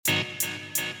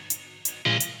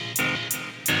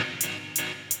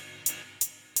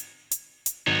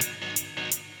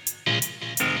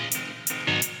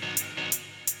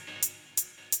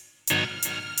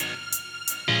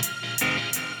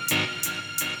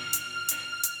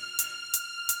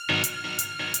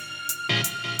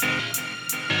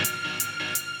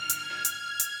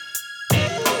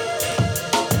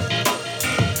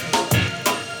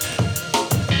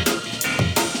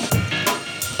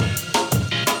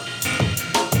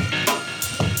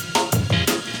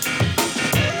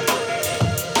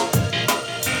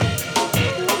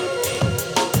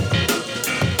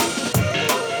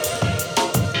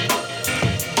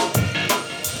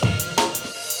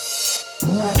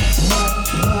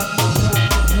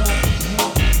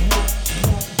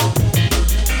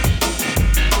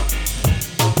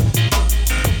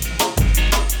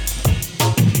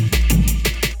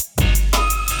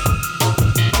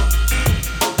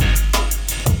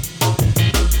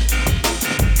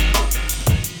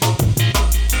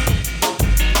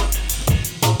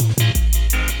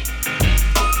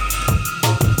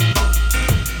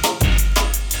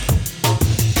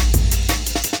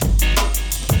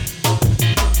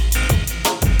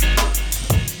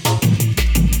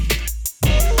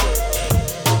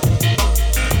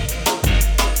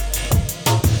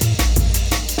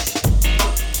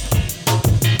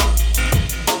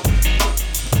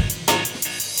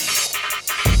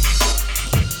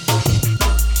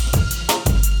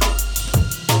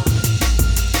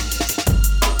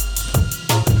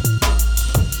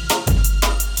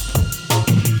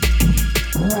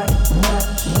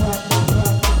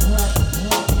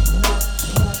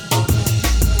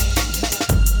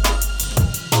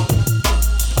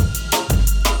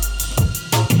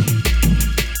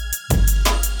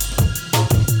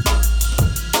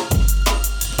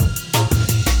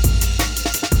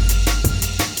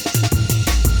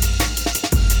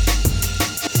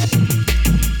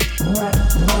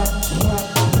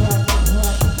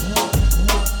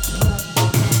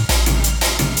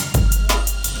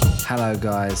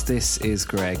guys, this is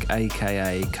Greg,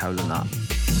 aka Kola Nut.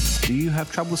 Do you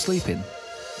have trouble sleeping?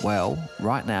 Well,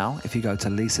 right now, if you go to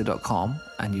lisa.com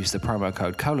and use the promo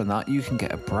code KOLANUT, you can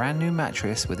get a brand new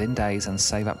mattress within days and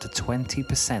save up to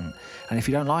 20%. And if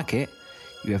you don't like it,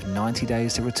 you have 90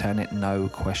 days to return it, no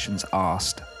questions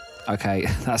asked. Okay,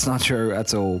 that's not true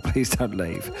at all. Please don't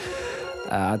leave.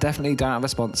 I definitely don't have a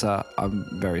sponsor. I'm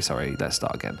very sorry. Let's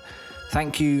start again.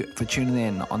 Thank you for tuning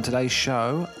in. On today's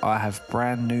show, I have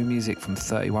brand new music from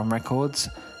 31 Records,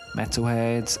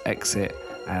 Metalheads, Exit,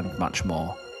 and much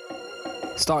more.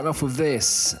 Starting off with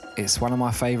this, it's one of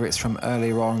my favourites from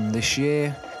earlier on this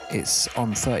year. It's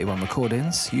on 31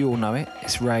 Recordings. You all know it.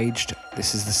 It's Raged.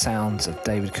 This is the sounds of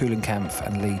David Kuhlenkampf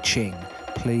and Lee Ching.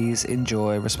 Please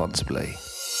enjoy responsibly.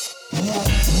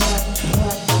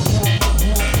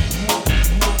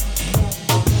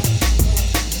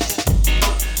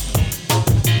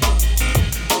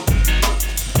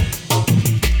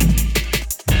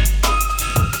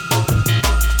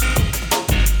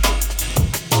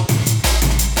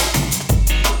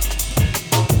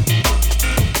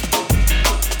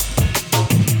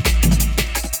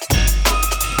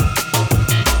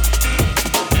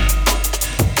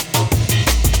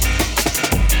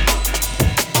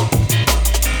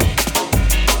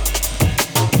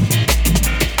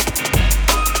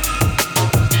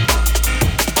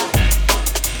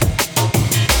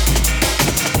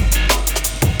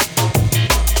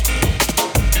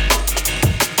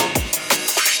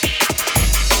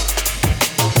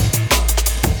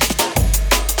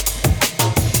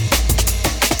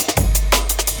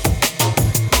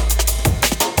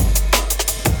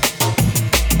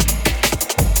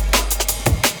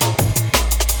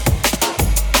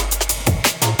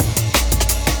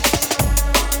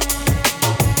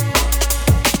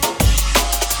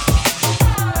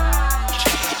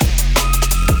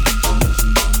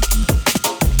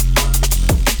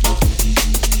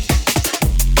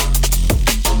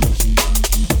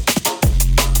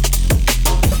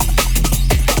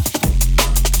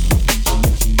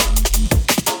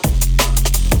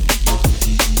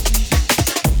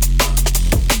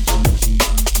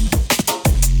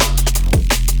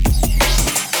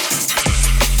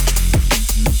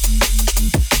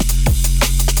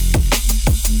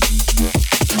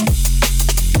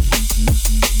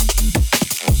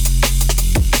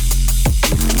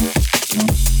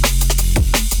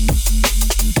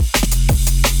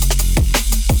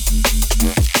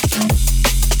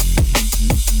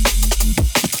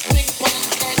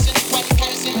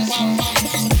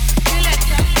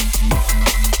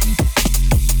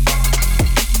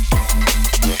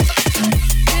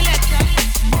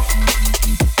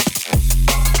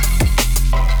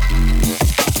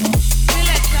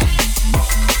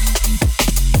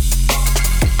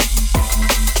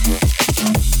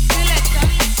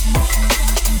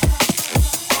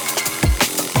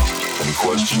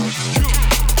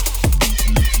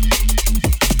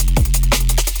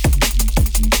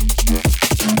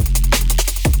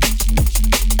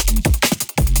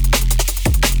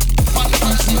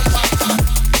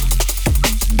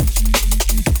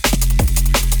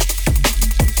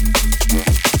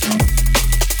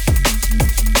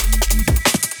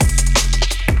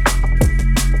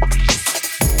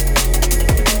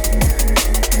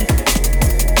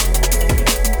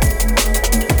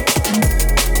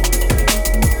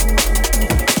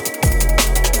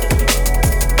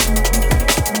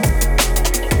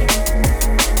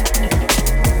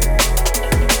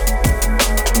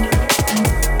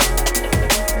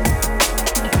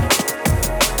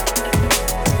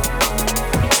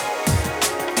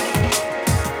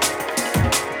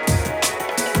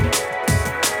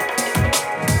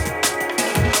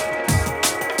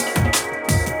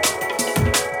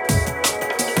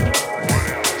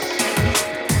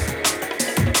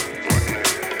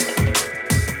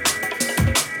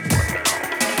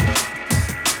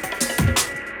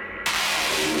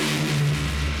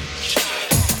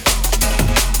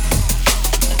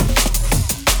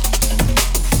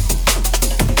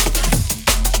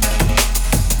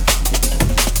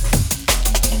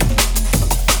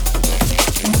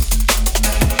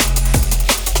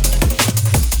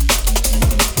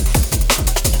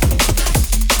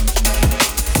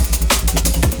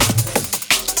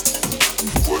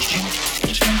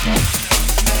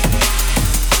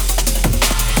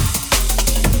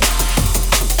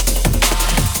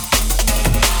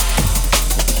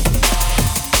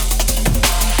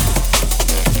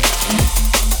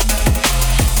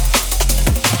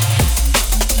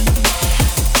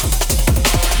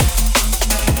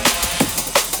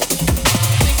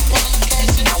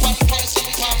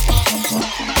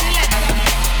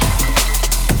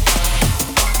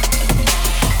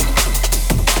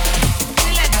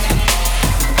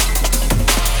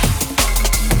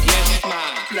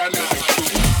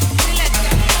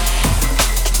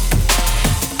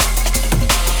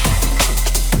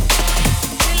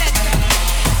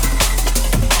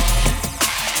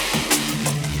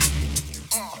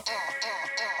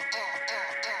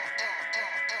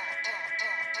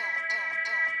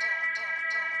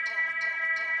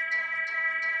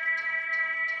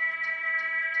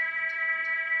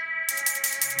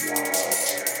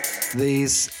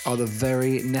 These are the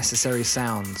very necessary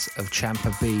sounds of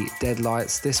Champa Beat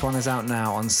Deadlights. This one is out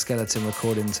now on Skeleton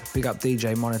Recordings. Big up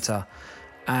DJ Monitor.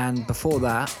 And before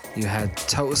that, you had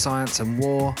Total Science and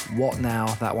War. What Now?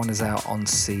 That one is out on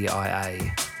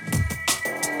CIA.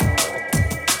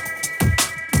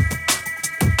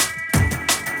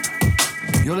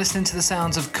 You're listening to the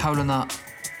sounds of Kola Nut.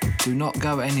 Do not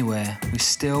go anywhere. We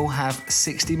still have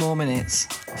 60 more minutes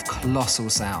of colossal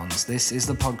sounds. This is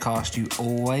the podcast you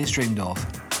always dreamed of.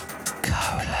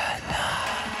 Kola Nut.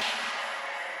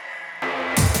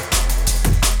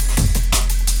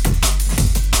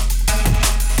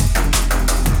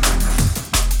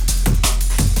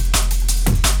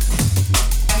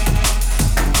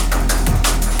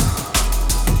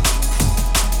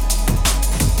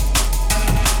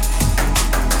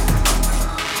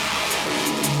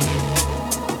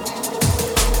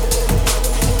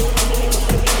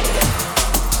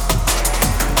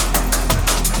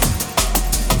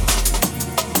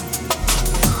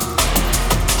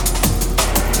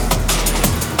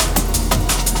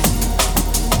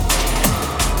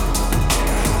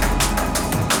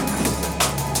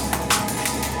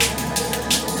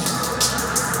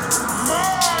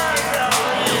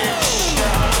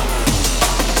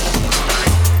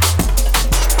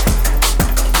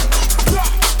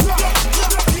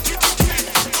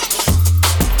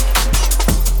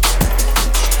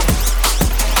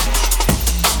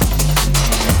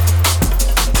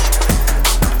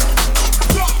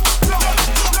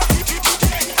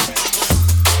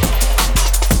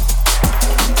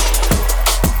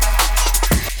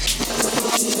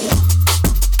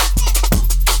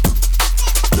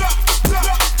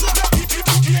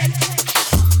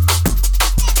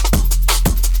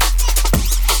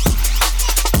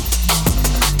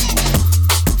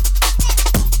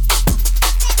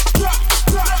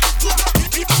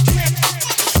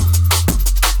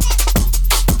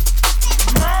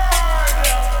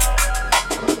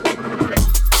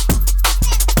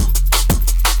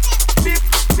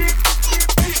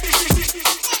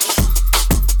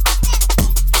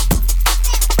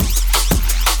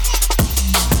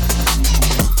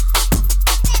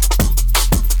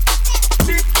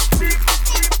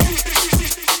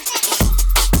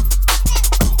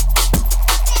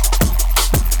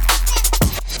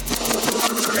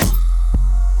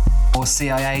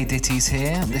 CIA ditties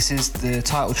here. This is the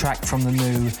title track from the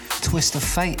new Twist of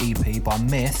Fate EP by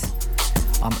Myth.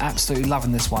 I'm absolutely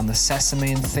loving this one. The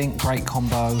Sesame and Think break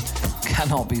combo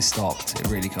cannot be stopped. It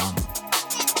really can't.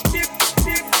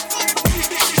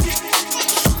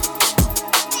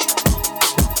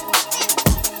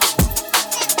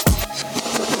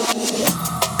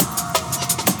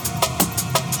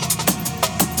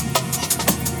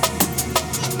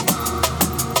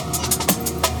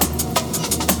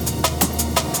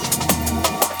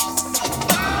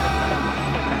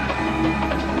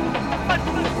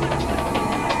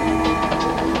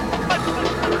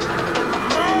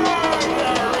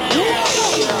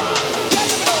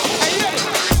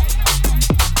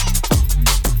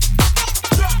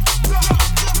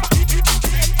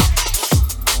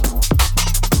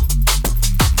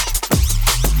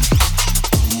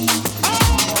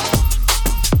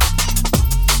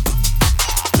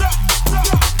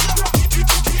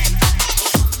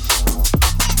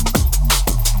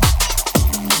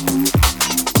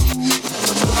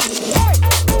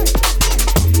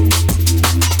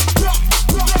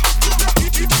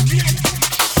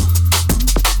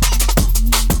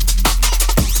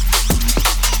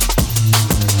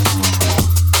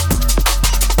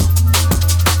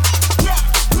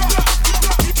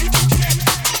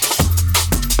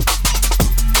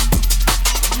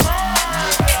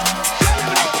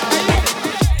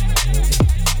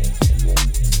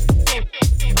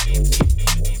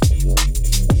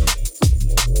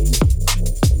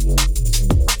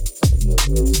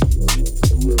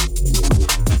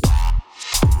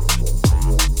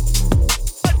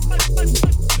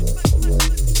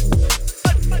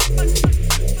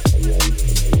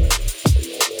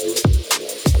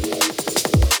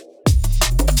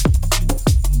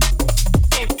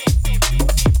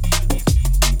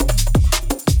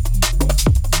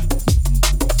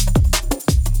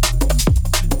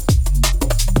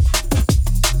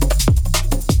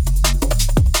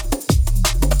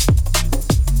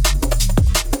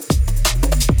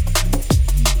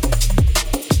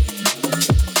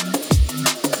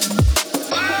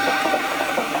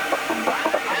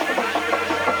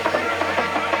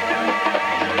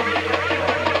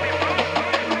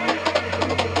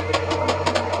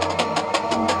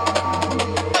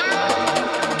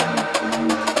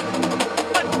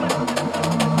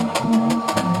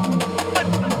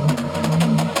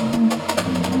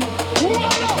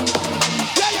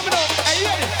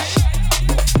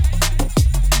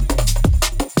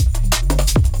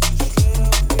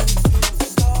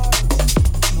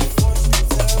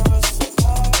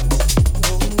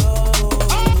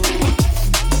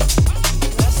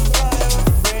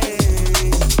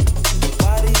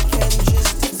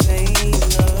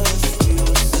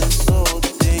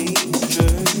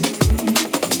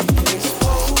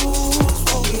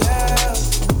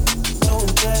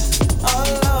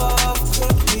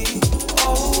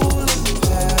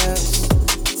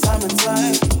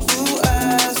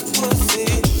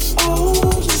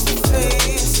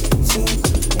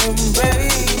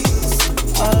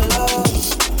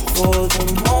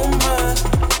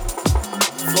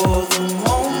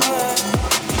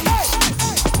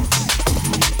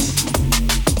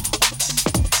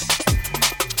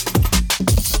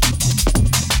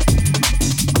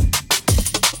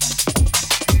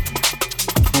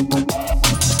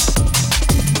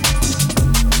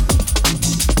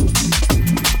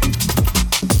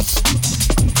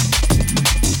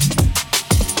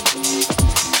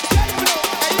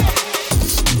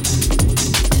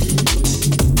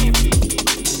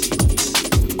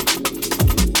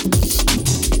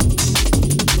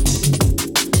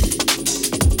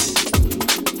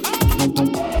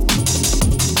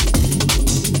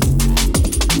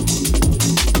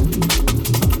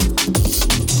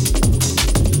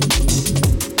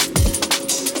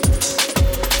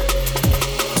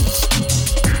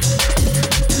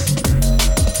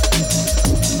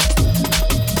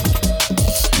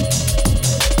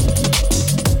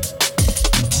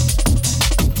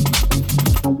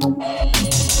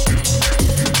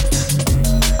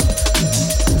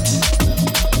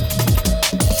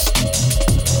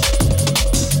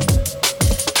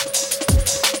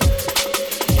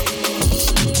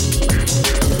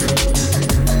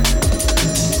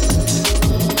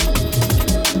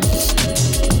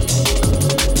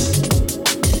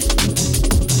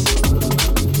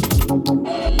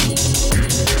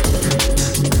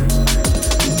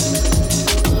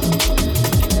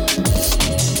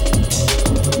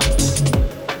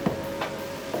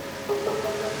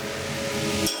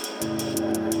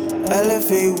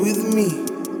 elevate with me,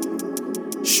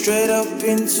 straight up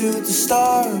into the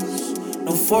stars.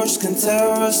 No force can tear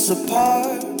us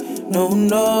apart. No,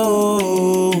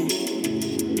 no.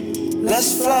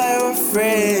 Let's fly, we're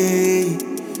free.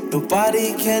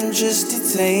 Nobody can just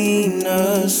detain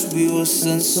us. We will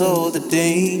sense all the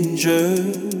danger.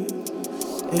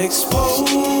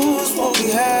 Expose what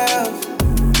we have,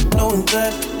 knowing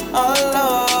that our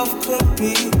love could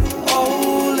be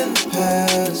all in the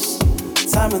past.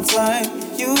 Time and time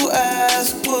you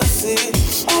ask, was it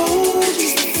all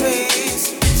just a phase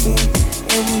to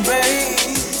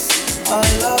embrace our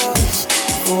love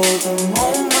for the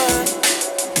moment,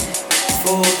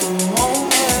 for the moment.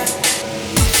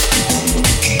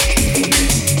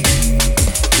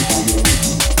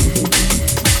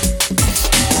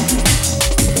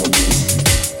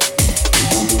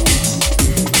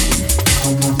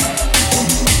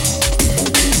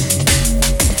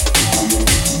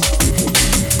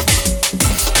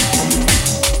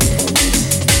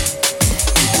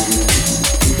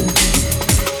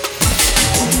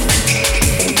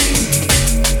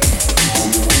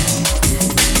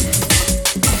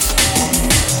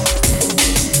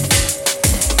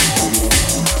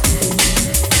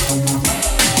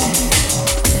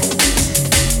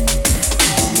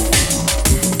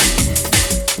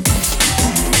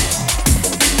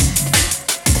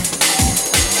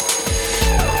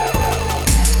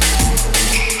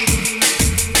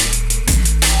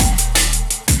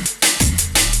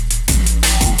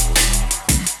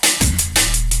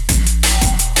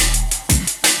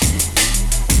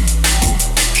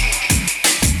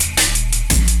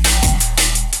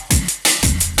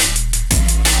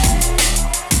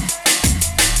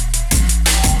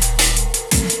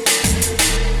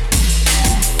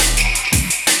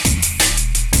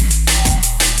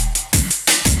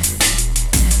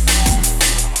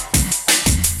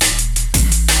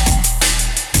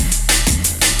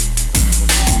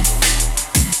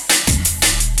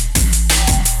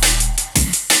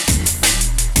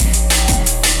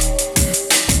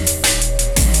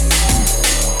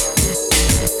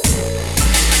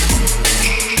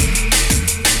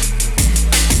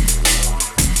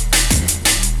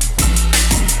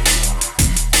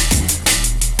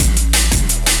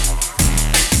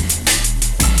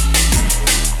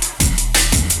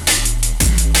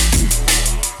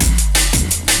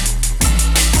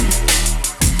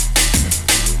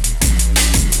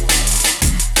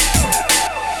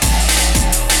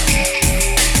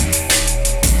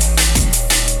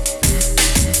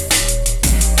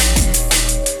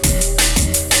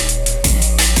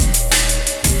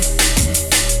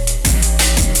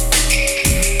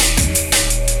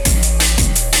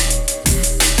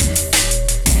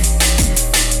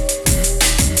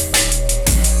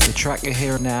 Track you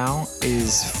hear now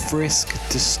is Frisk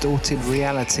Distorted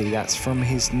Reality. That's from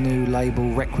his new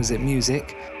label Requisite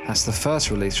Music. That's the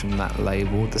first release from that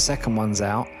label. The second one's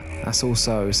out. That's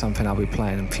also something I'll be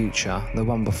playing in future. The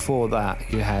one before that,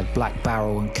 you had Black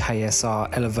Barrel and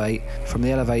KSR Elevate from the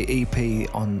Elevate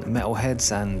EP on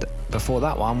Metalheads, and before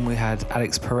that one we had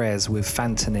Alex Perez with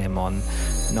Phantonym on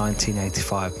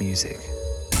 1985 Music.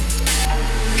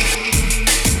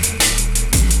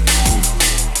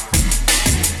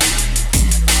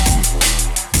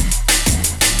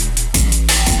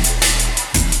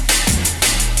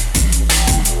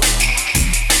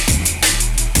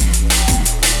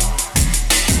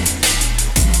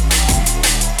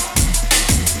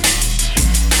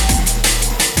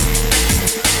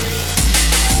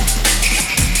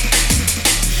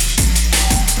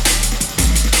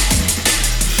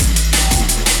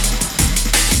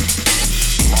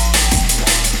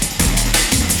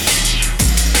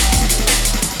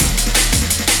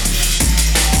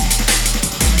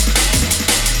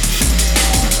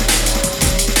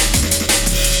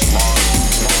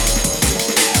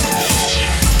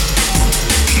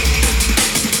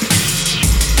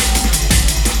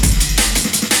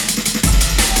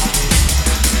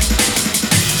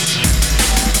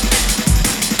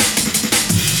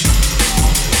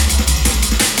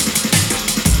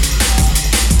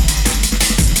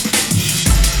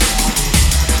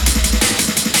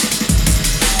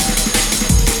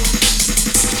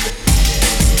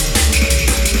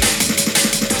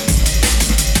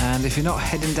 If you're not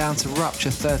heading down to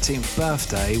Rupture 13th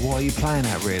birthday, what are you playing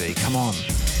at really? Come on.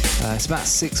 It's about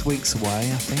 6 weeks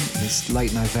away, I think. It's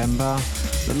late November.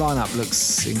 The lineup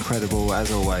looks incredible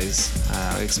as always.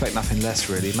 Expect nothing less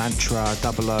really. Mantra,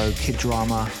 Double O, Kid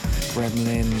Drama,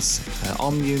 Gremlins,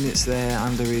 units there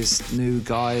under his new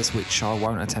guise, which I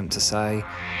won't attempt to say.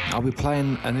 I'll be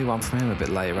playing a new one from him a bit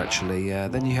later, actually.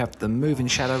 Then you have the Moving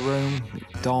Shadow Room,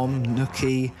 Dom,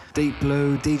 Nookie, Deep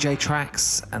Blue, DJ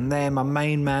Tracks, and then my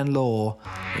main man Law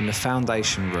in the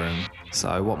Foundation Room.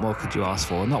 So what more could you ask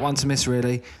for? Not one to miss,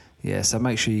 really. Yeah, so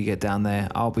make sure you get down there.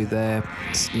 I'll be there,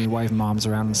 waving my arms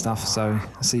around and stuff. So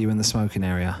I'll see you in the smoking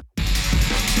area.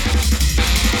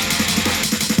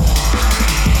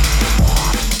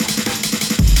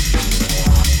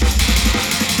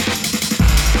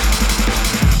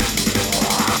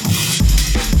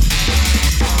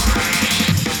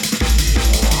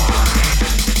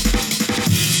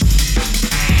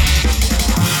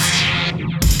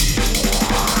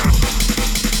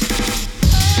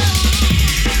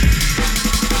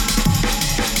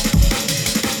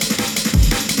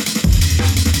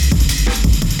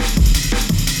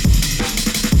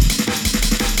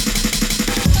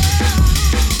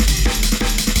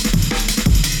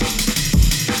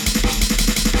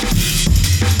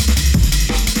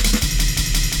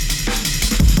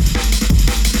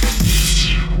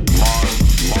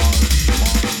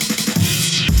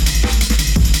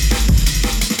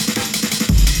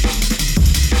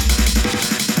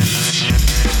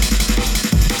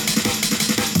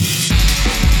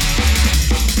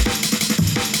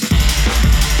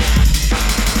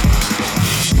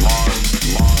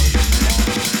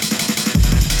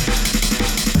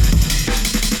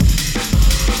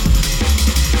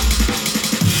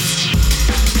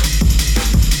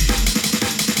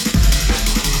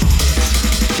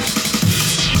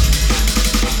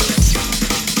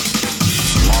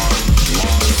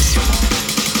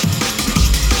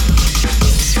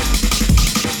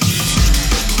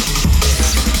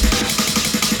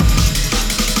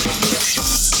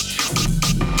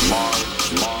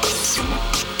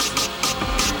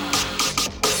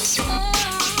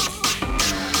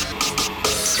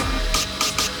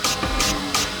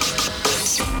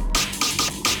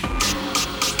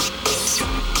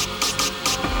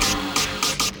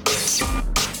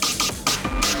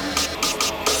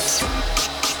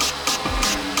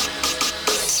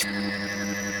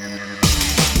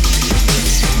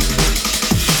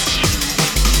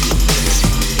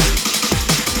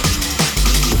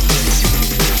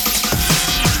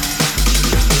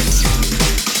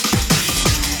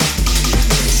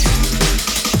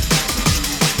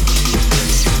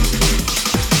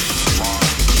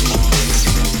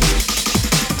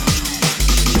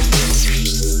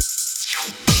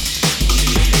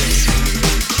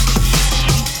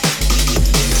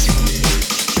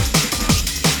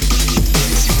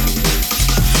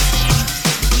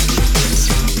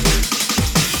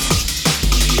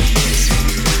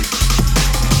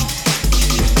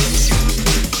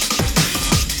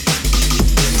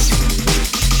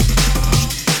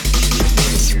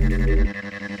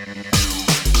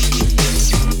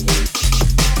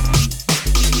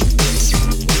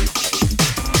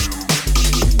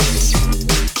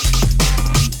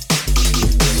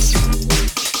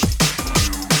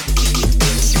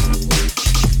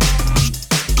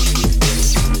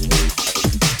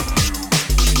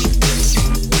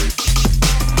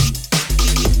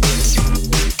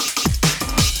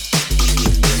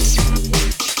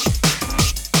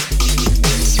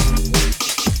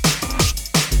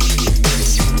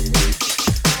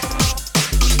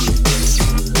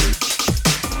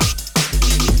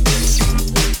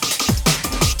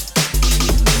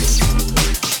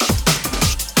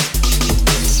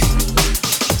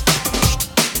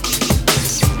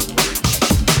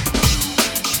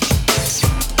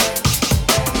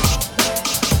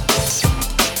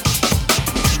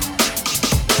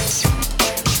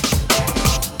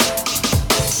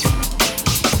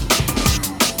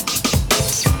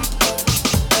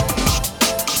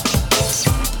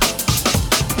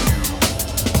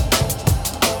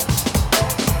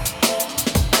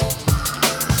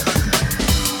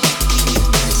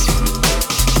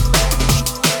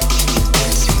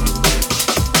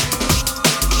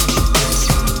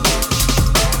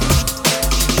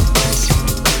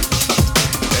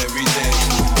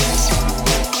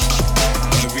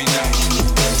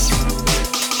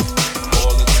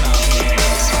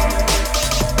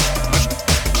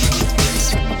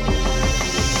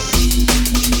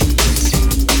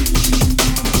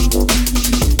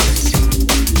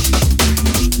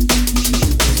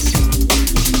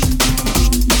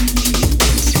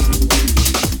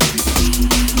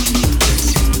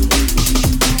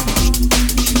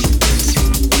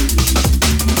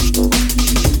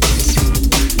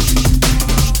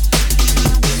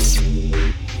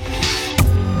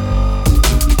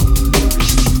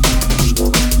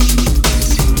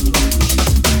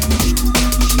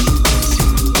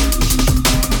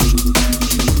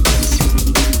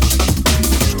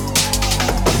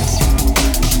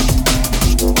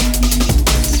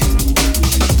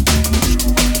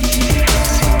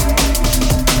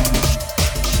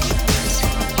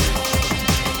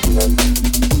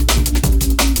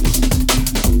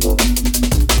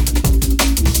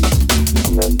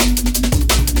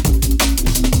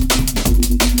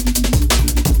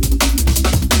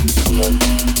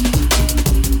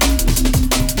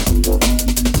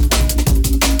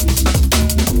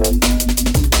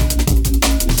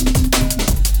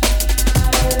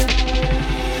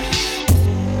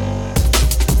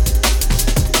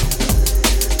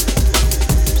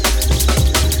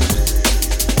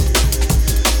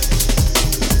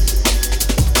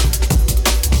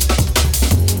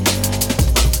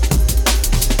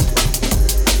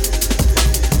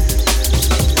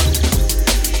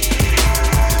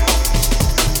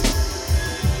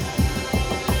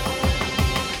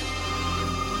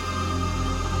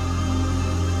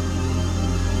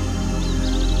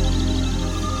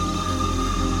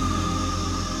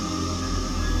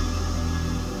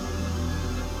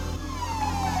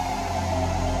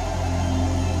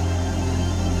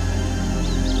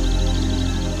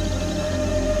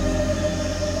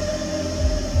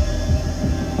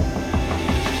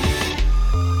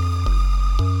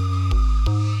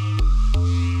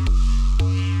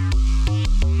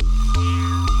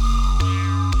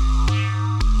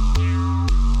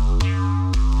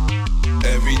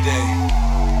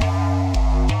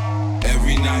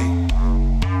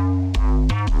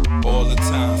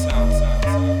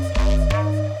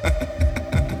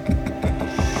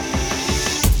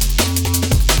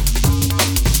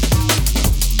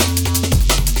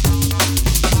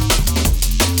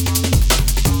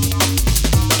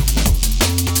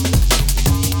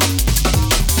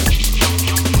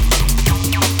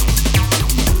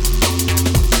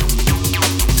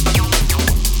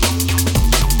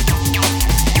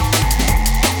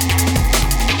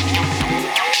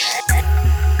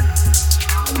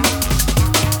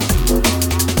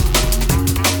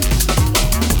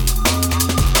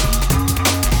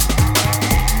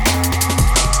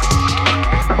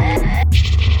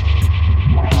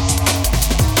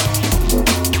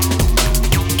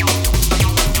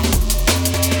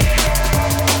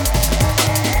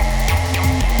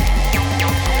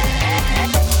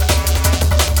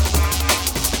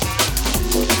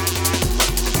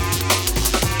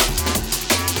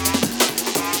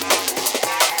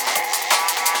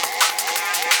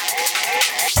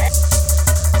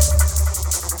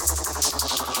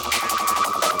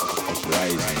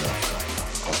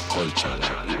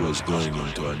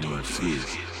 Earth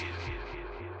is.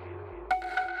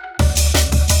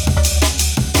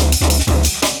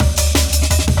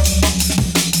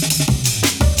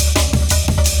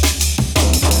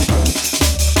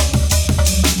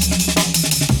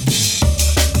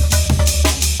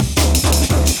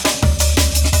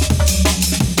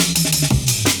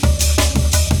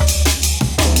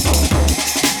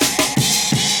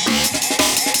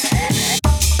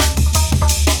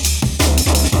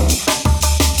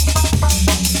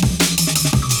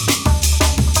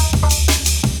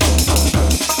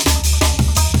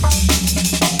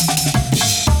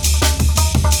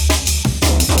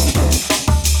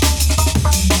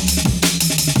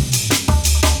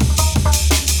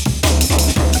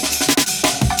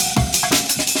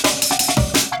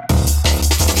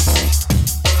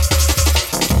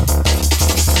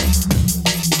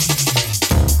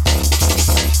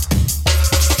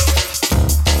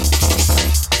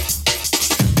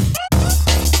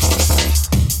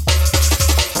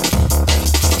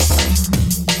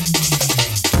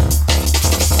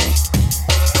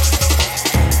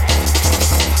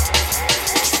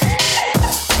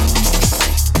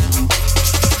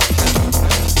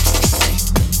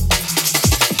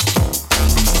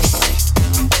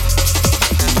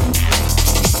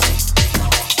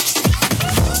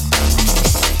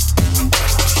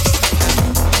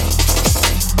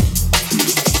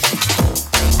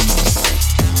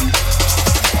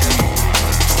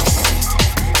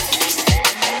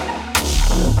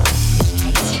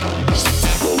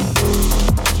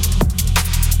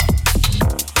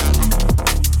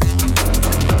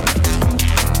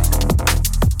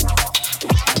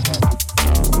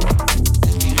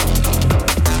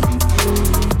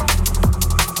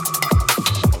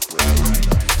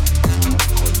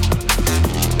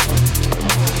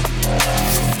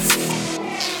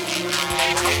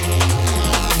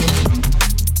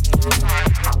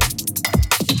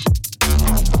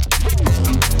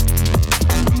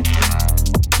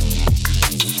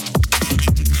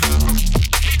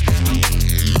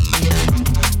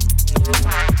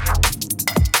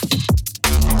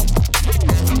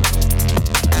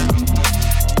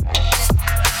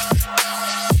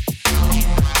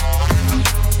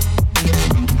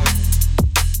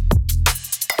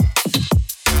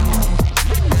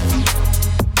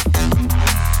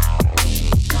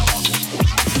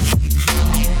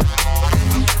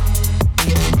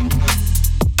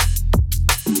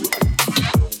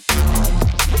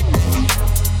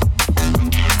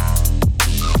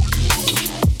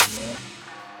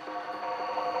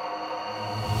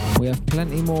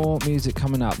 Plenty more music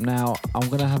coming up. Now, I'm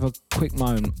going to have a quick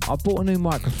moan. I bought a new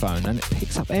microphone and it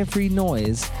picks up every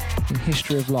noise in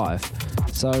history of life.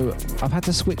 So I've had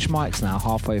to switch mics now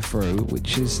halfway through,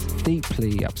 which is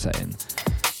deeply upsetting.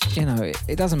 You know,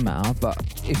 it doesn't matter, but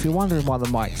if you're wondering why the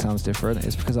mic sounds different,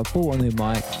 it's because I bought a new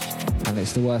mic and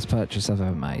it's the worst purchase I've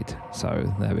ever made.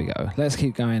 So there we go. Let's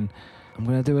keep going. I'm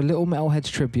going to do a little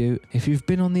Metalheads tribute. If you've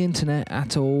been on the internet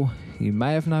at all, you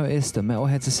may have noticed that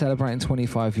Metalheads are celebrating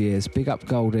 25 years. Big up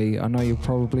Goldie, I know you're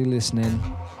probably listening.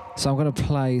 So I'm going to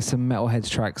play some Metalheads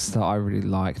tracks that I really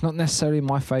like. Not necessarily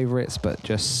my favourites, but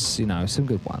just, you know, some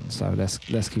good ones. So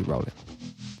let's keep rolling.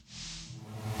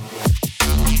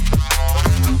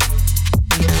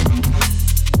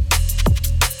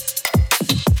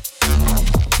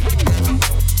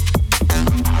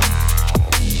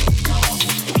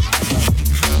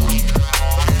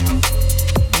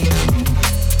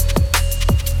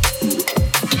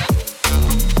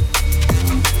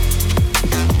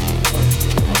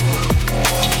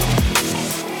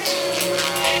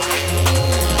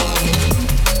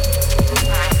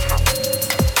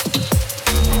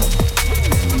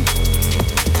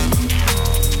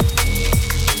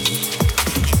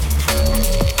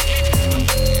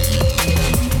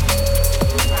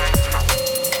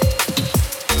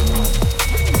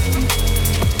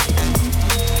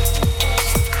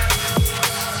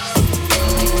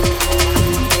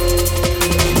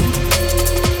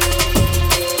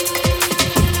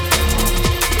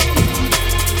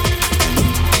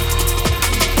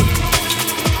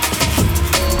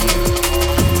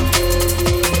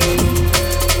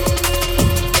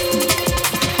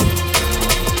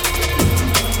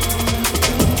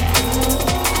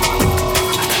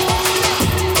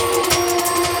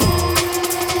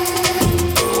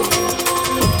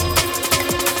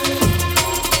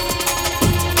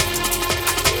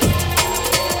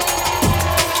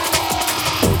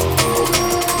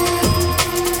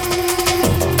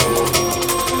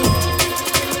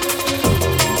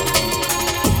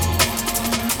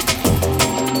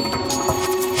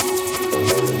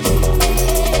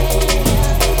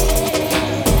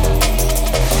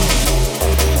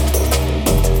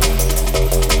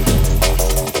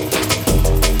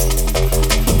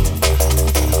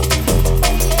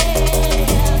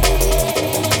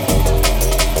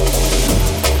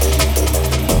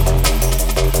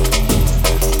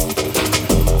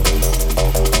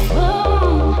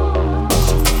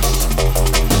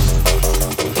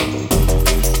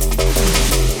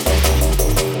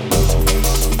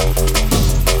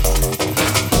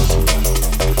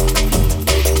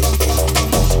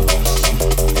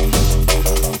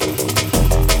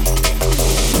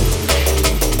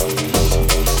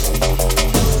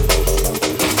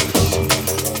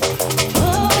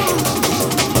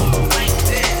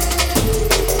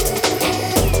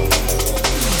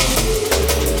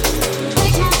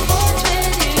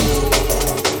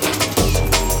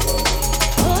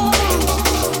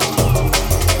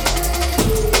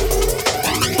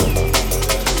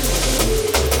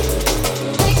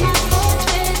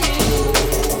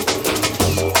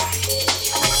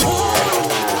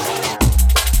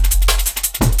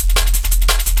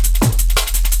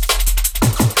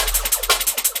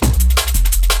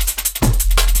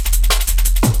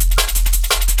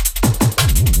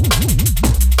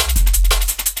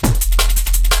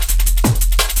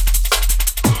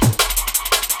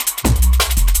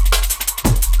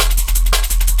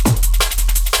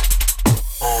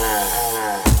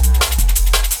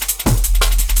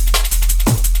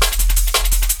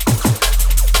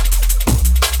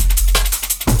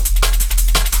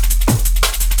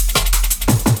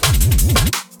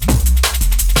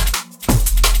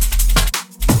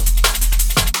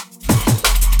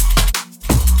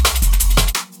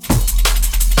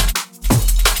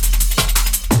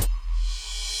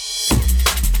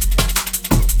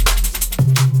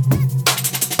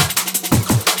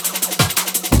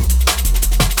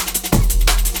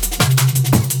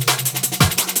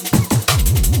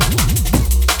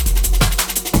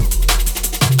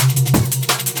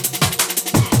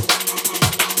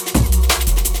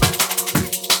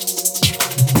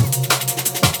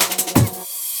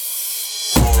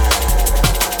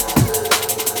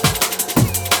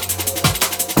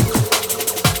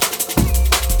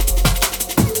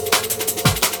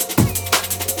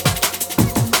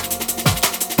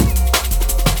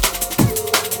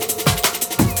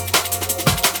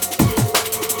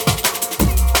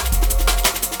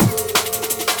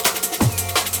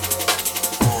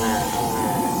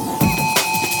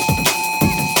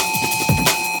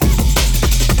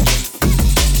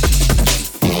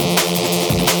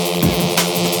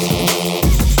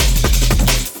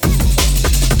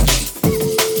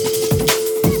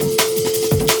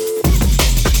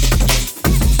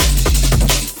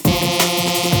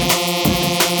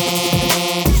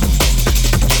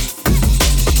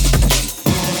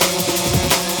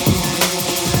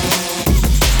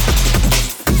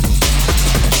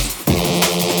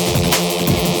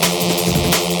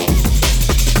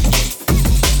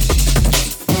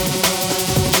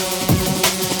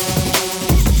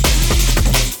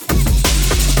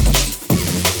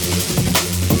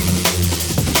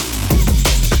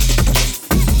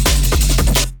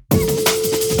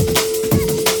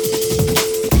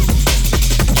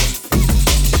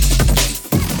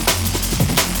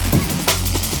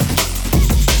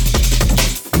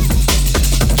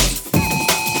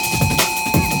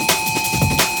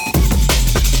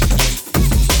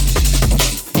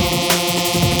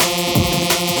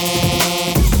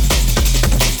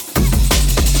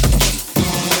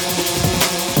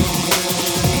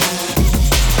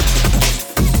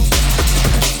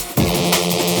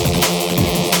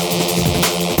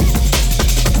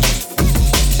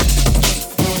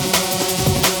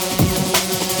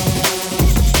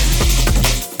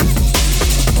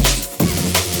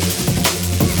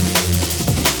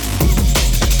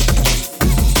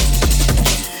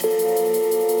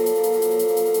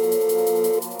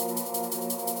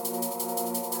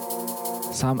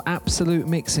 Some absolute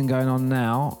mixing going on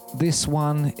now. This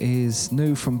one is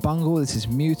new from Bungle. This is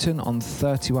Mutant on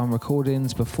 31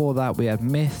 recordings. Before that, we had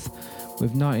Myth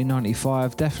with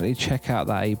 1995. Definitely check out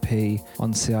that EP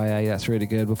on CIA. That's really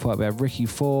good. Before that, we had Ricky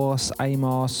Force,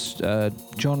 Amos,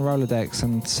 John Rolodex,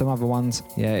 and some other ones.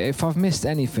 Yeah, if I've missed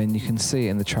anything, you can see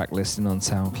it in the track listing on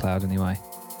SoundCloud anyway.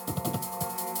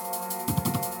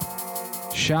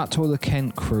 Shout to all the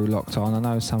Kent crew locked on. I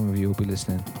know some of you will be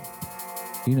listening.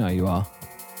 You know you are.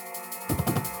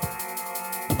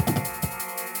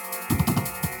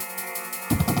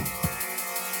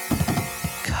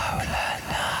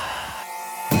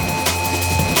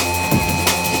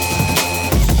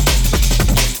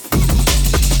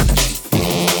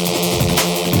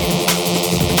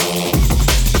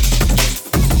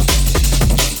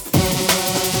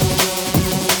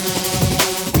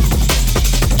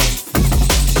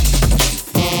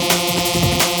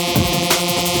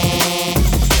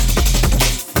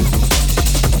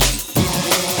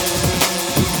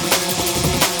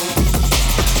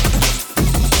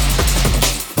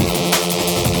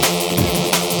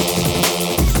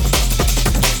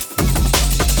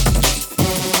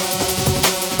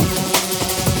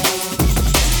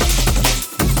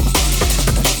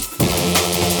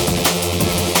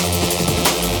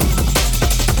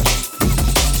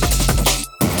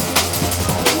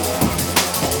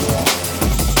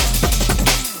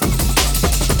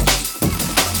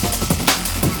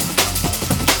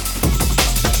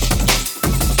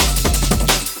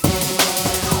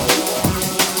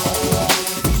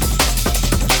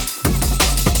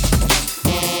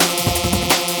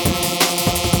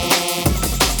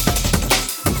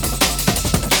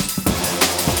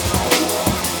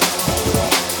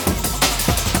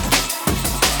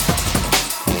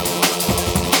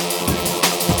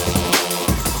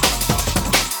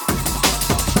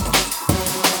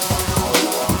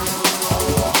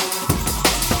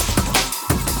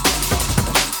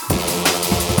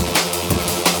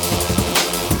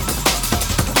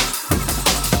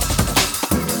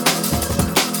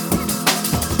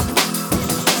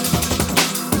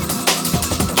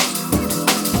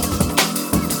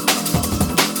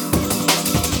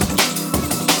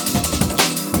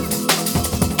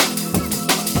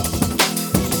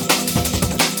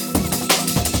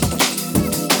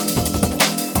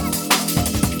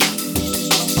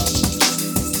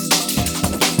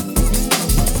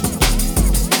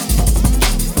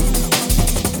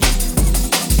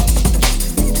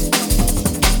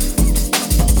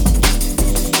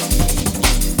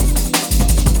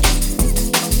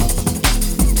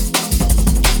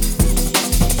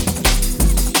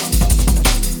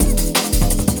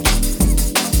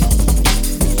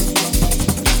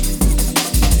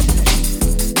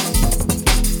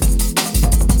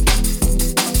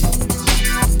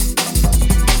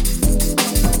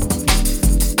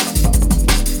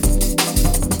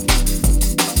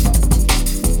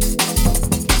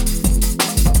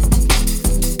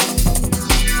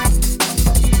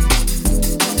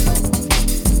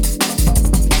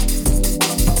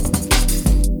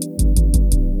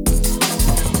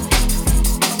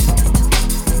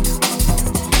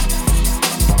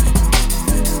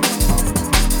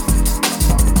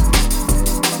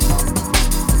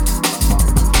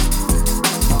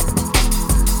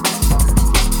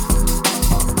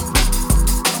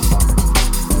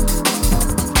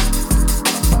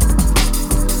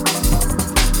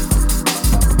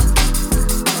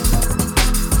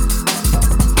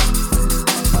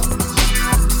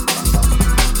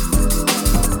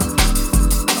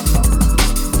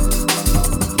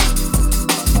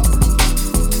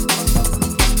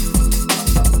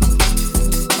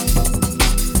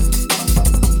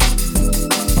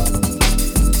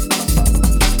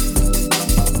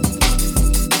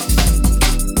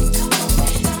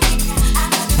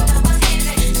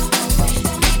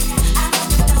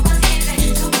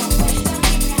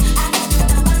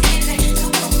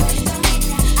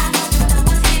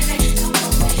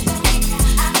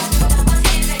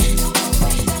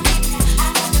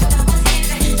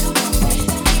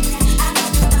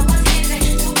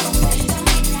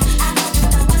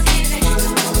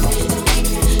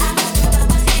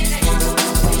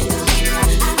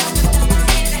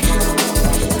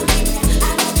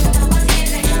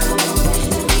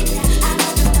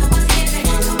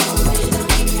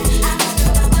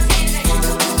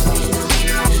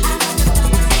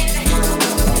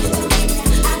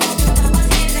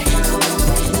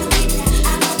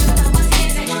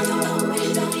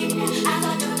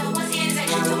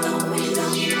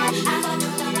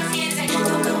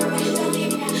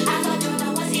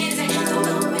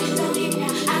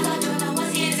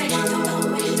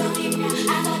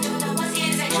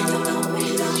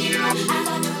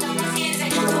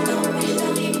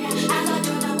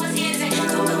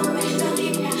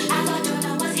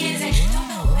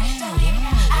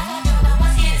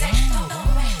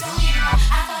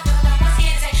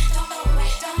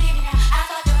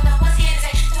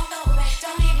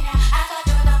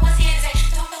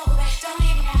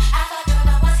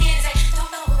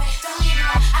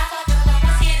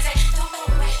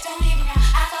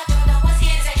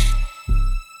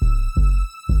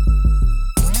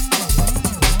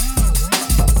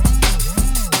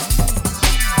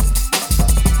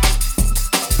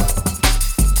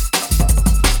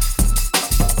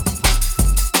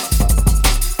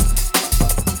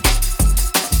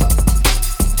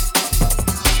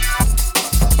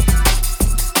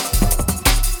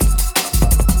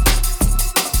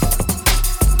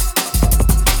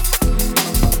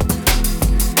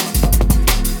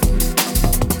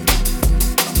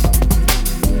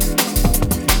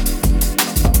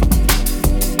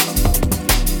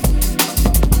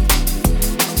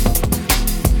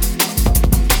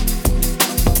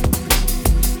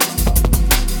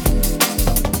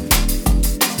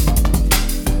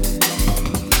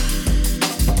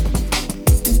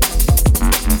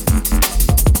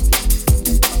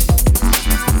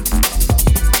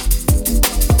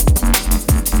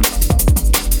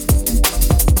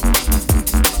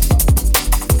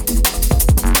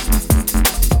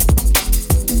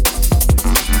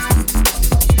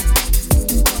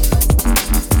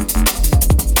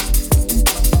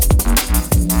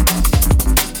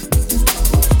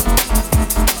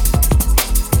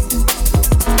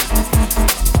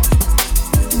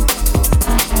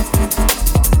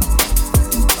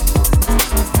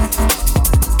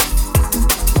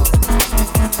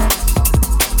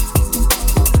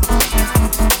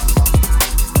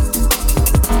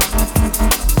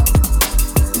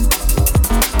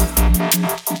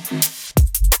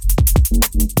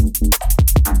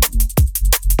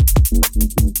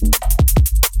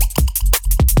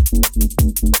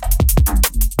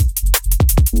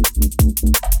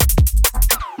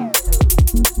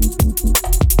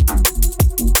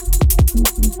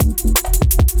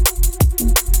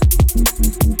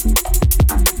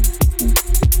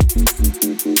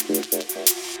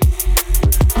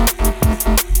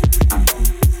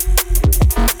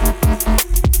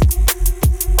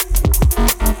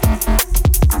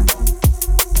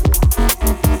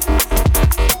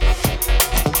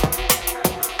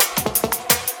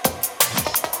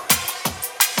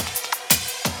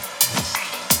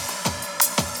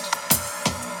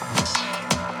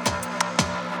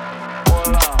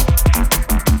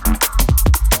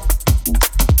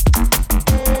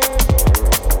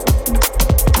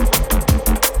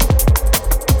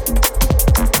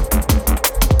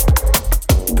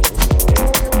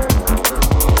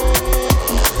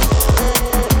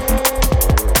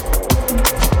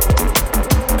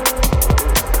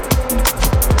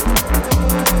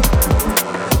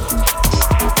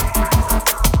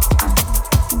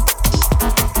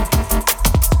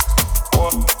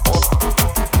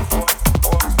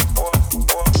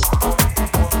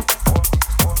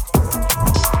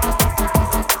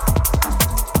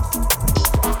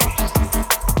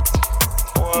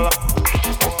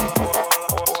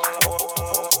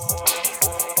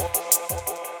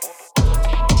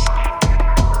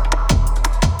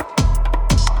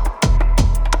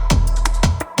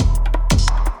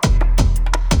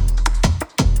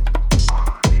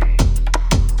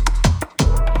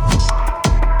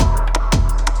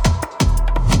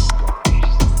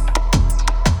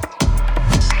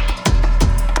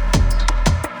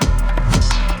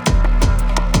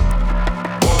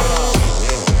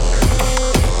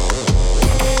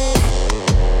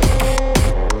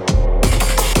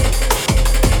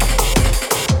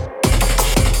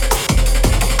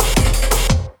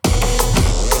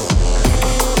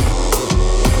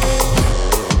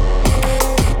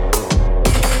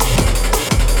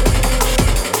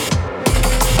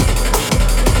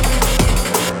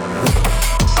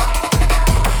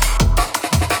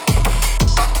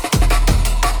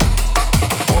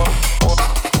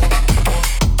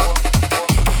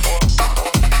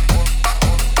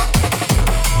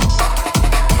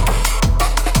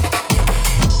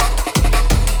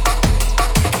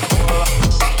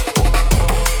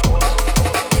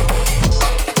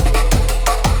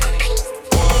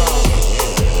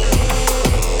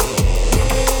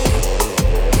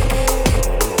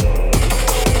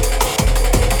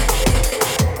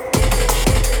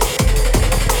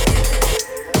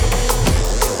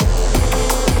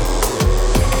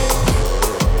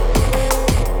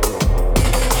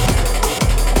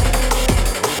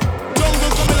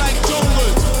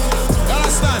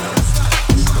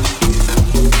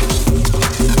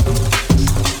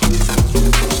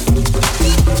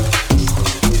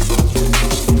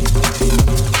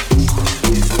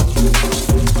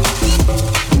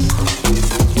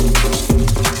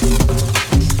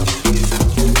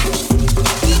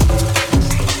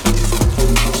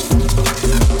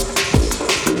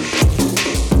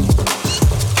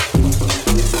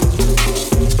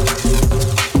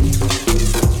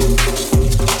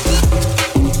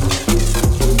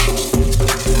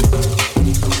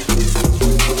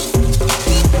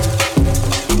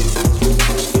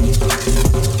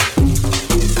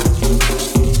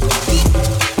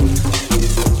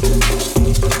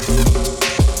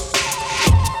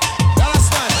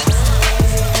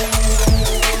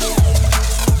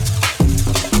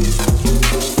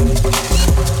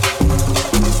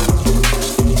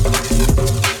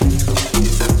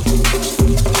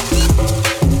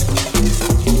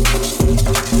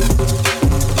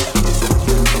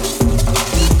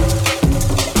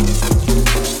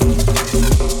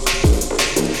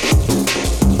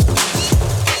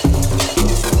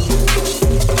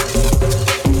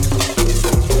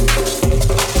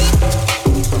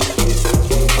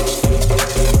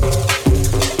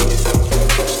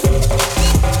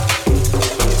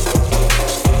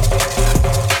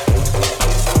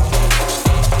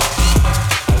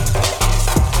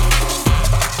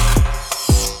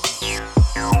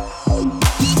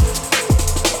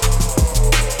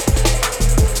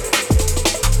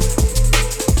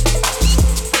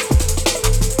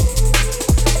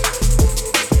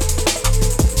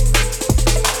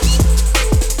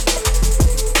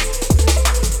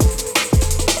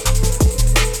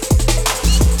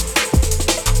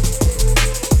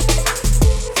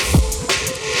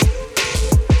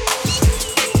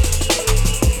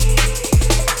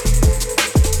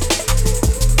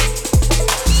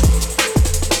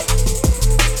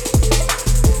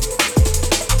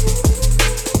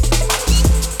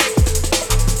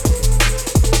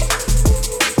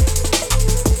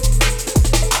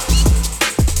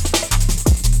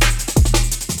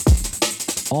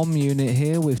 Om Unit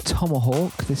here with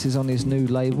Tomahawk. This is on his new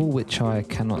label, which I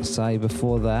cannot say.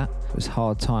 Before that, it was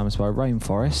Hard Times by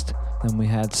Rainforest. Then we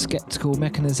had Skeptical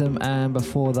Mechanism, and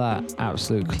before that,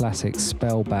 absolute classic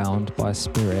Spellbound by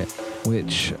Spirit,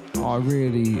 which I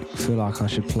really feel like I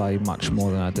should play much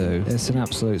more than I do. It's an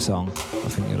absolute song, I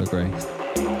think you'll agree.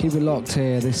 Keep it locked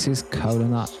here, this is Kola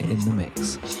Nut in the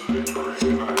mix.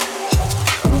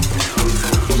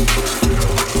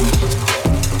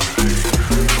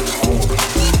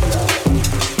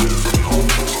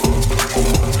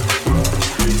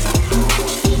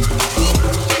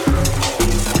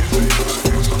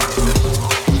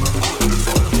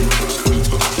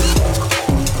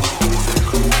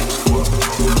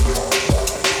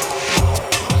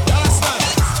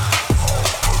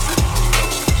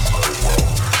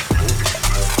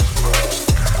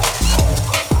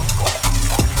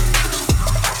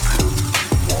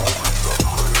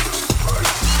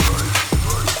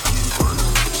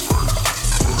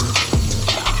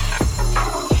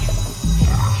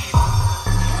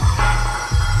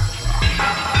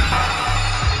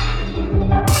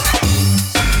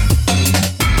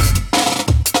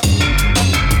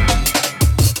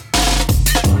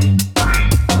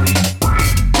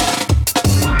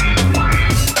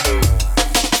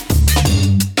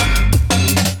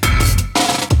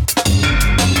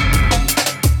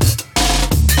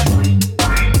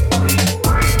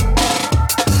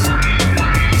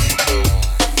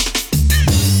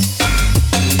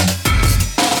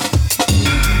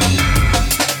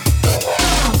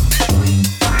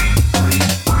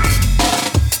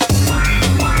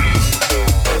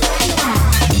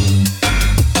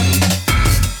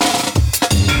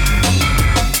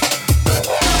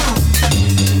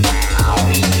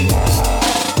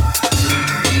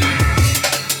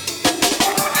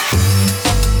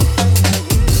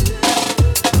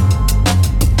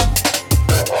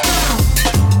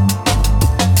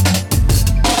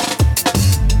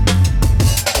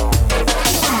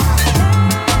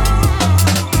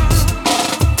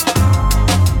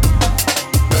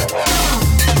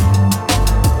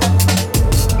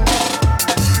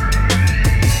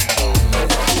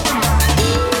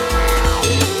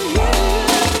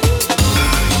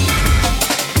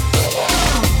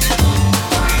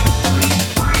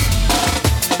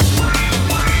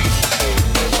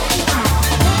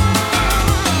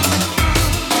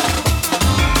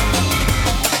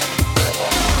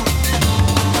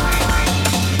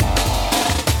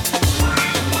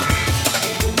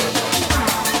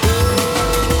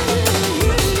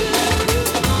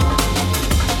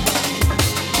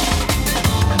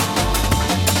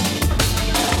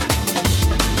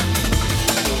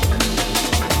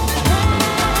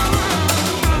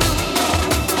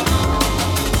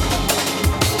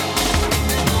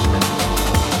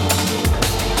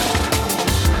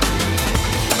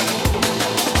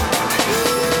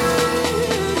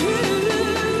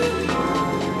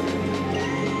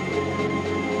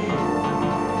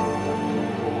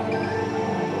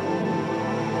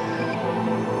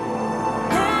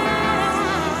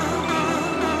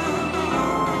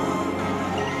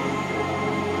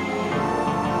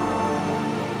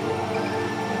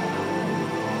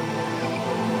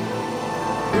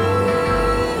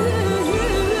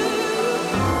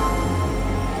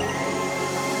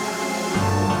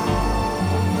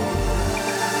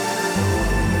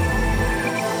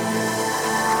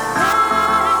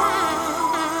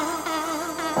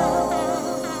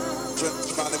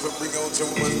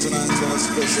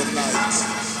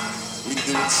 tonight. We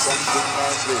doing something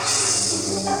like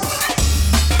this.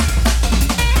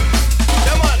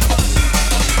 Come on.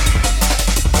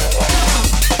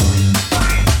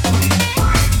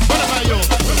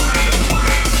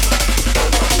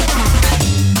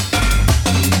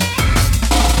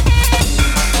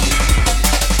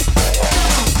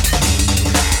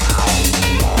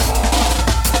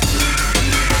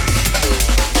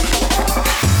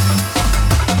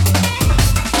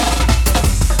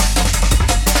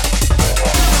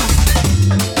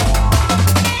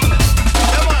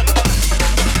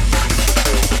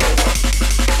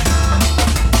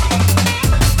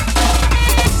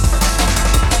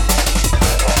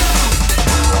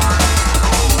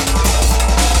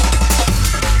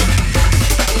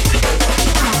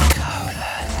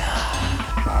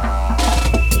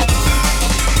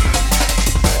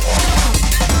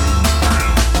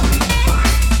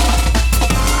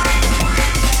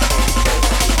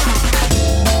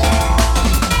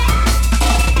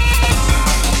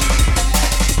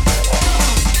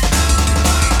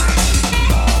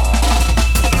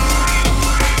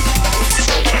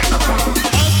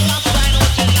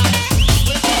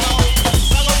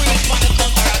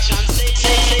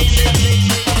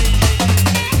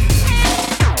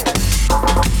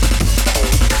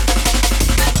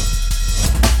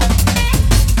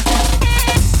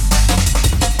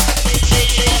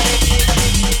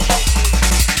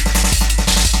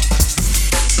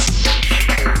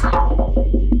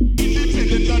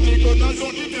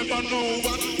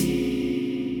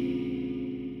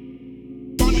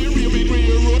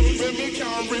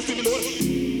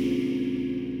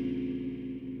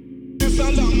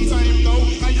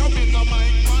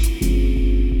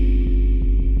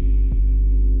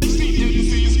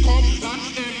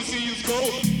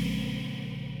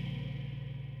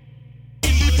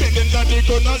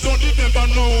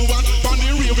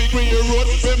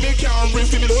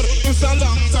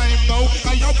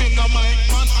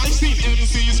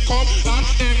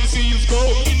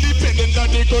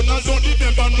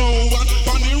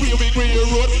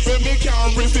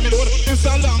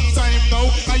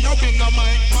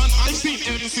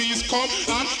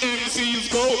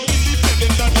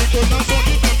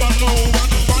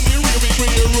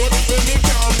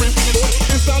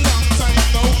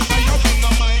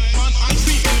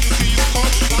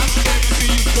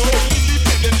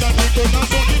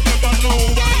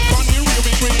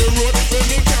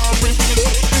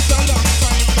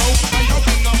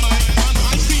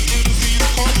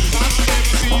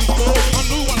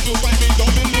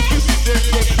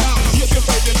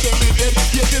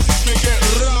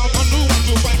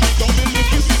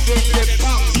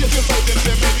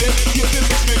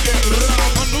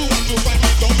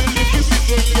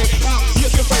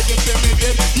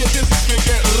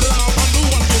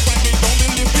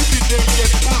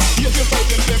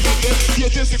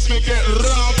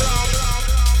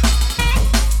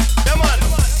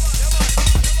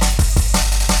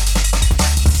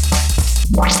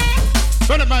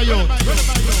 What about you?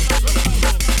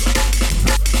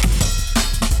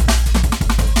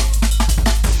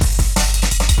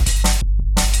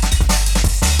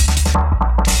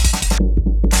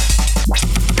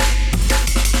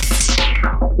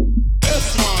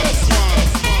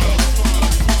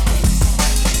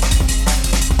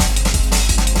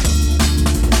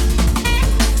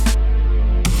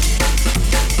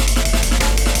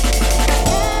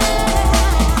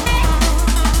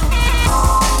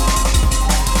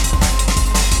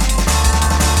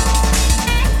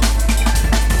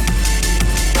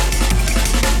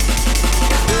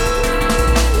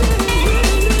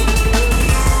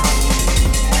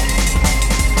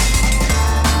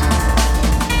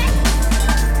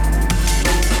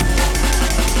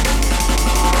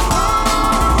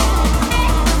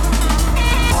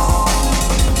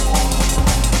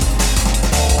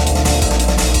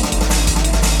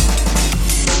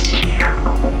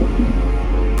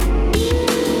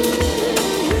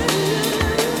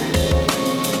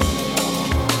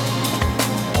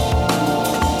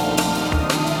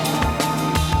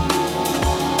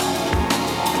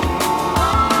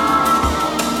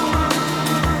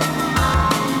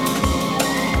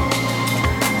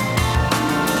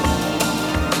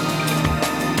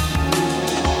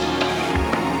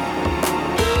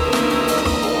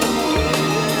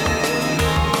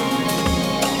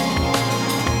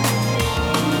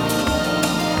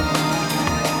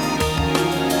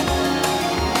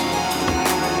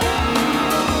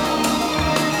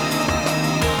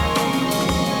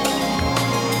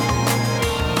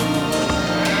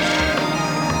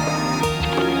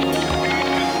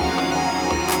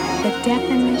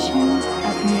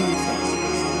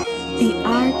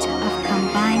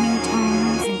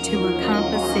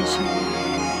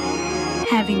 progression,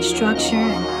 having structure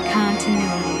and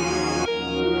continuity,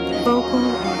 vocal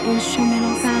or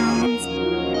instrumental sounds,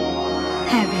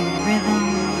 having rhythm,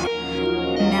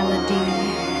 melody,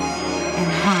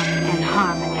 and harmony, and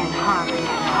harmony, and harmony,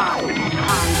 and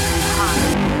harmony, and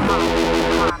harmony,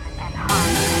 and harmony, and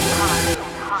harmony,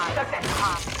 and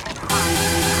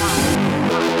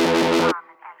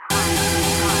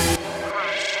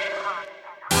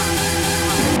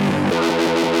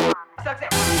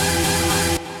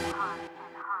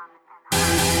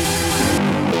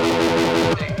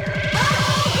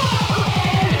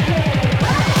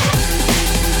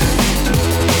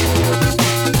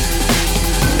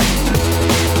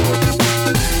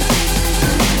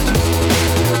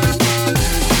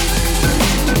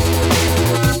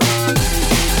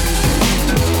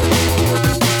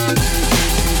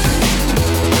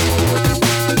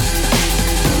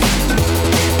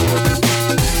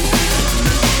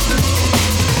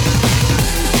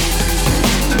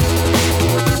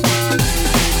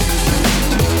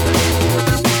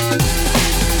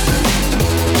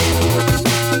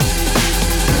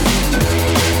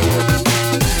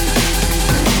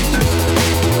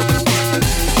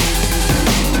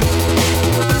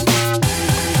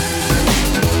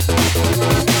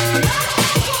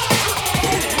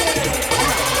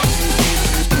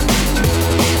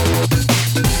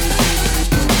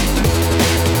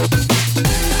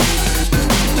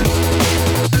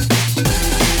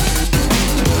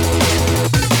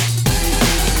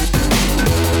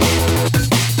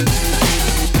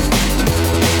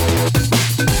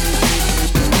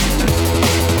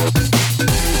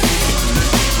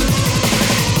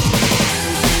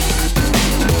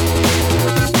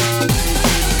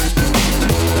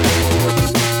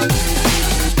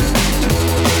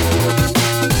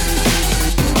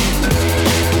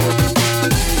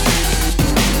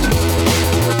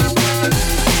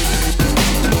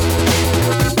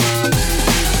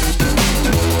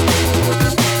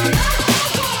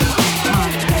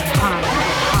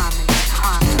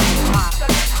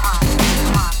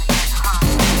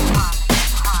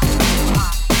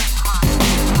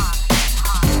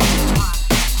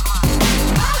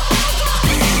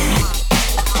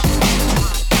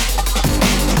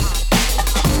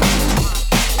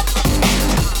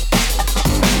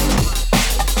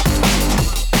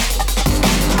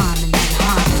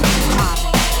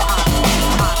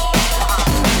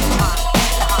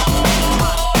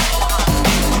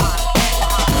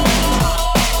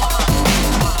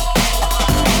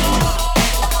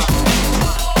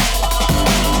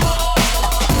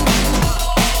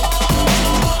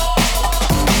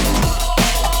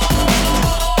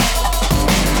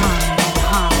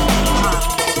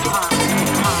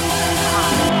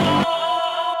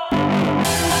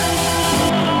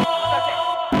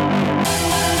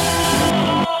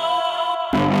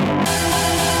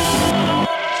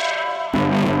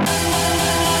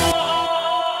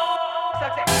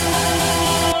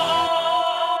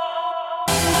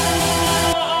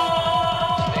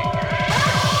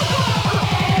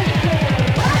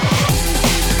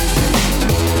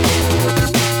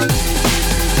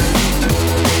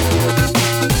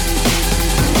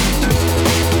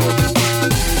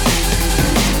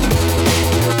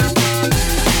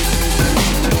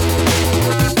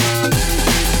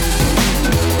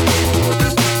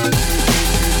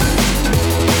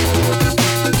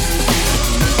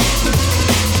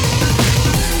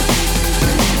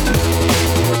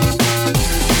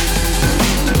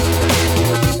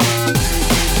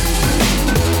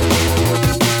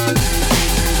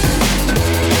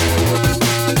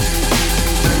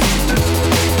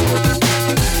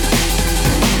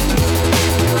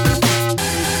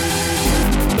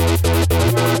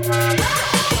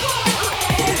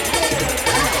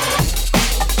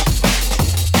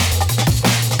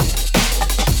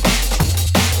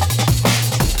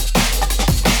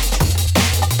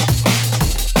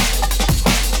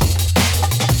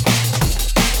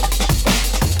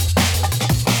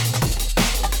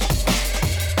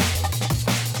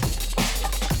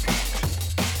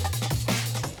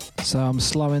So I'm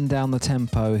slowing down the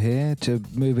tempo here to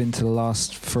move into the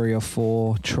last 3 or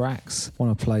 4 tracks. I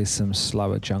want to play some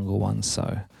slower jungle ones,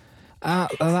 so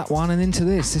out of that one and into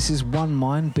this. This is One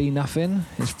Mind, Be Nothing.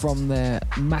 It's from their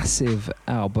massive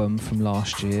album from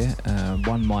last year.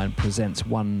 One Mind presents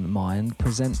One Mind.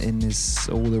 Presenting is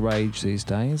all the rage these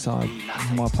days. My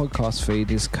podcast feed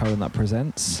is Kola That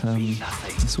Presents.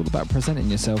 It's all about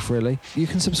presenting yourself, really. You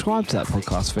can subscribe to that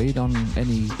podcast feed on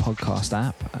any podcast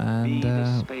app, and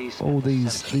all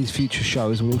these future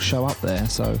shows will all show up there.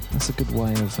 So that's a good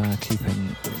way of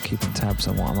keeping tabs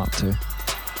on what I'm up to.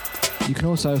 You can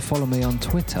also follow me on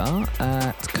Twitter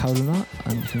at Kola,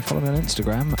 and you can follow me on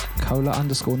Instagram,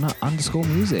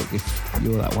 Kola_nut_music, if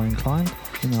you're that way inclined.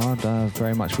 You know, I'd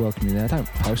very much welcome you there. I don't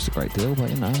post a great deal, but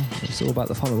you know, it's all about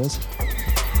the followers.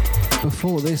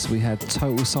 Before this, we had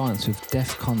Total Science with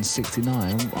Defcon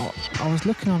 69. I was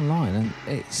looking online, and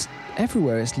it's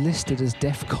everywhere it's listed as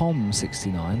Defcon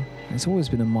 69. It's always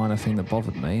been a minor thing that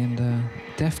bothered me, and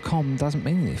Defcon doesn't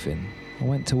mean anything. I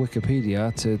went to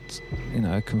Wikipedia to,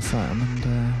 confirm, and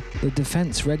the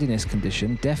Defence Readiness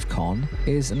Condition, DEFCON,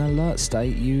 is an alert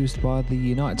state used by the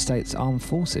United States Armed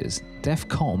Forces.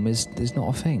 DEFCON is not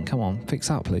a thing. Come on, fix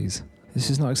up, please.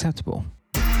 This is not acceptable.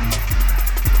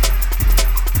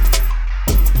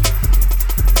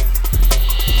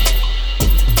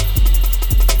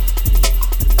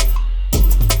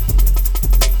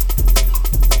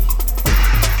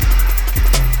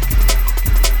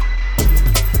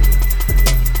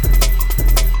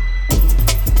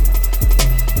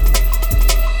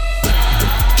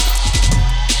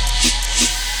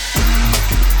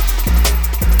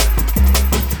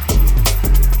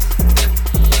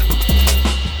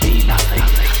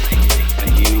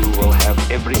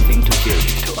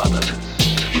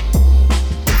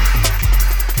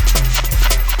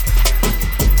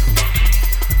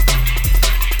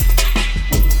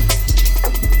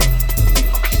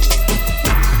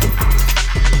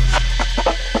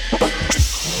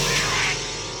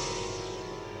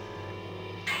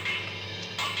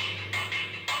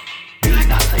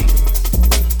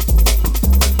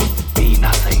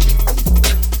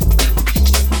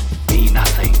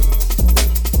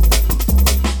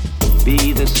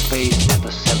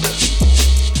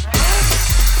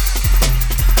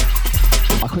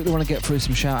 Get through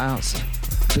some shout outs.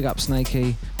 Big up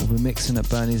Snakey, we'll be mixing at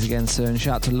Bernie's again soon.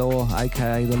 Shout out to Law,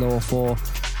 aka the Law 4,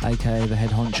 aka the head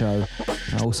honcho.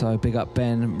 Also big up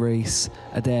Ben, Reese,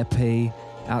 Adair P,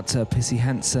 out to Pissy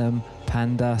Handsome,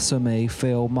 Panda, Sumi,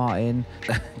 Phil, Martin,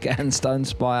 Gan Stone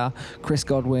Spire, Chris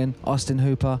Godwin, Austin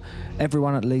Hooper,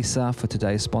 everyone at Lisa for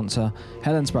today's sponsor,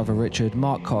 Helen's brother Richard,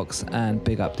 Mark Cox, and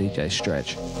big up DJ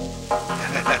Stretch.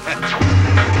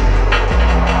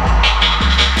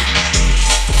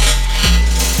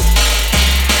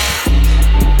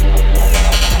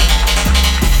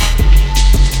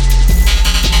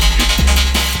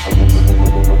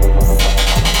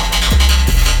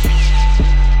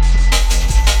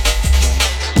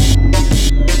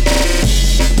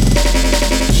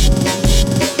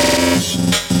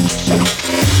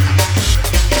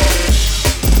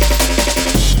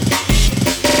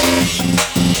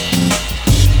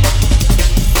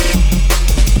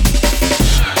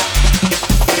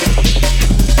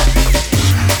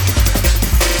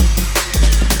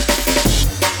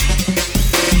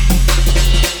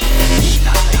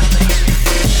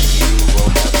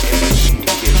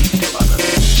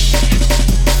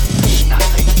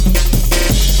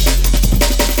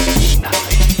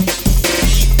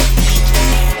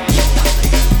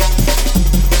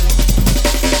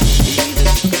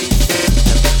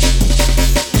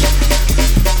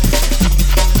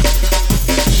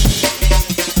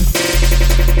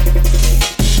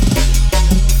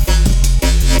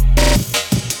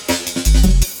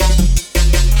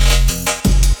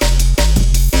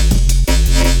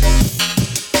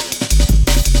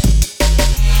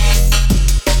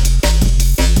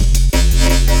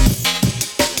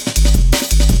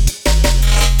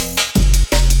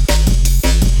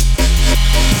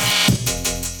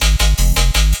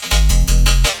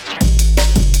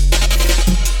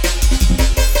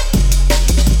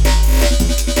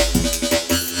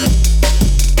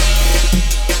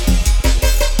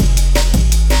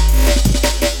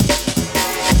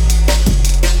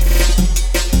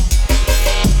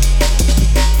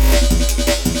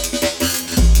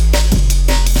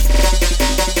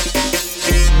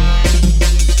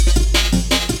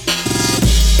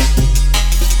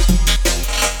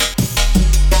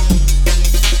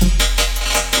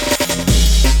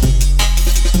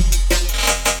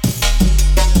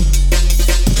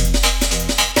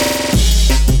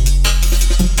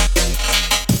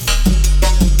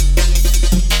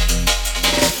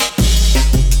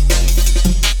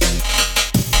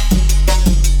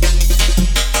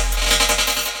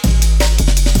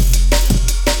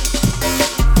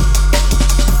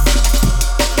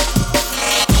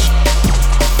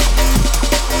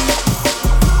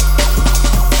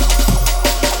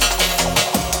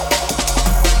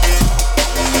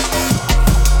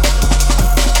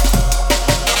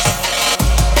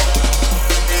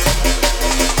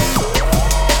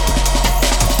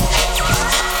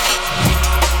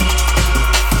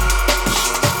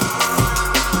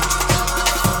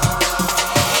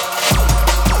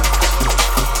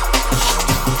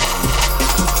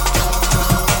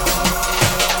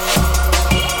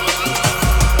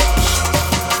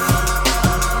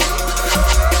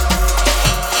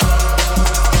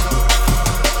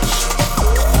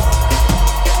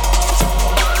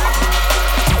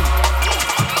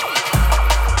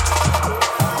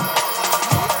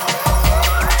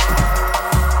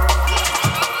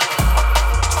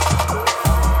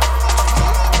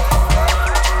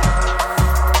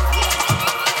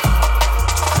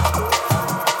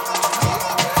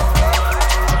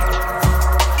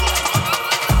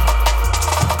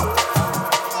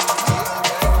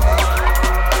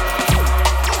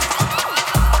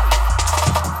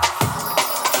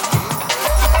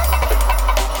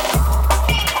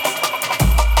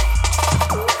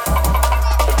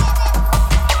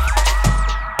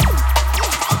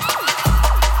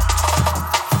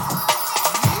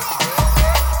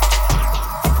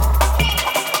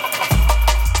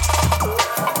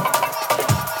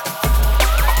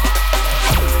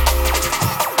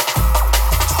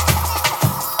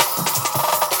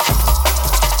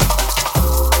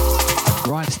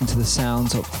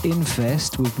 sounds of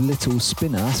Infest with Little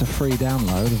Spinner. That's a free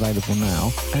download available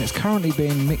now. And it's currently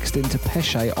being mixed into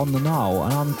Pesce on the Nile.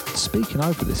 And I'm speaking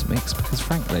over this mix because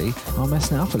frankly, I'm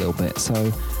messing it up a little bit. So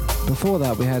before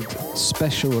that, we had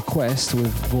Special Request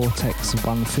with Vortex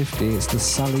 150. It's the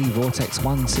Sully Vortex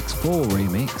 164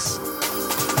 remix.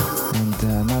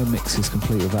 And no mix is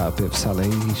complete without a bit of Sully.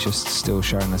 He's just still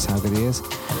showing us how good he is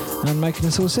and making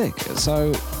us all sick.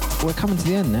 So we're coming to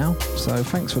the end now, so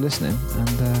thanks for listening,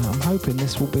 and I'm hoping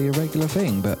this will be a regular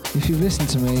thing. But if you've listened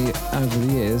to me over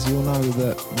the years, you'll know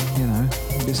that, you know,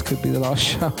 this could be the last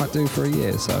show I do for a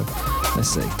year, so let's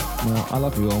see. Well, I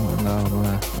love you all, and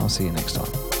I'll see you next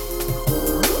time.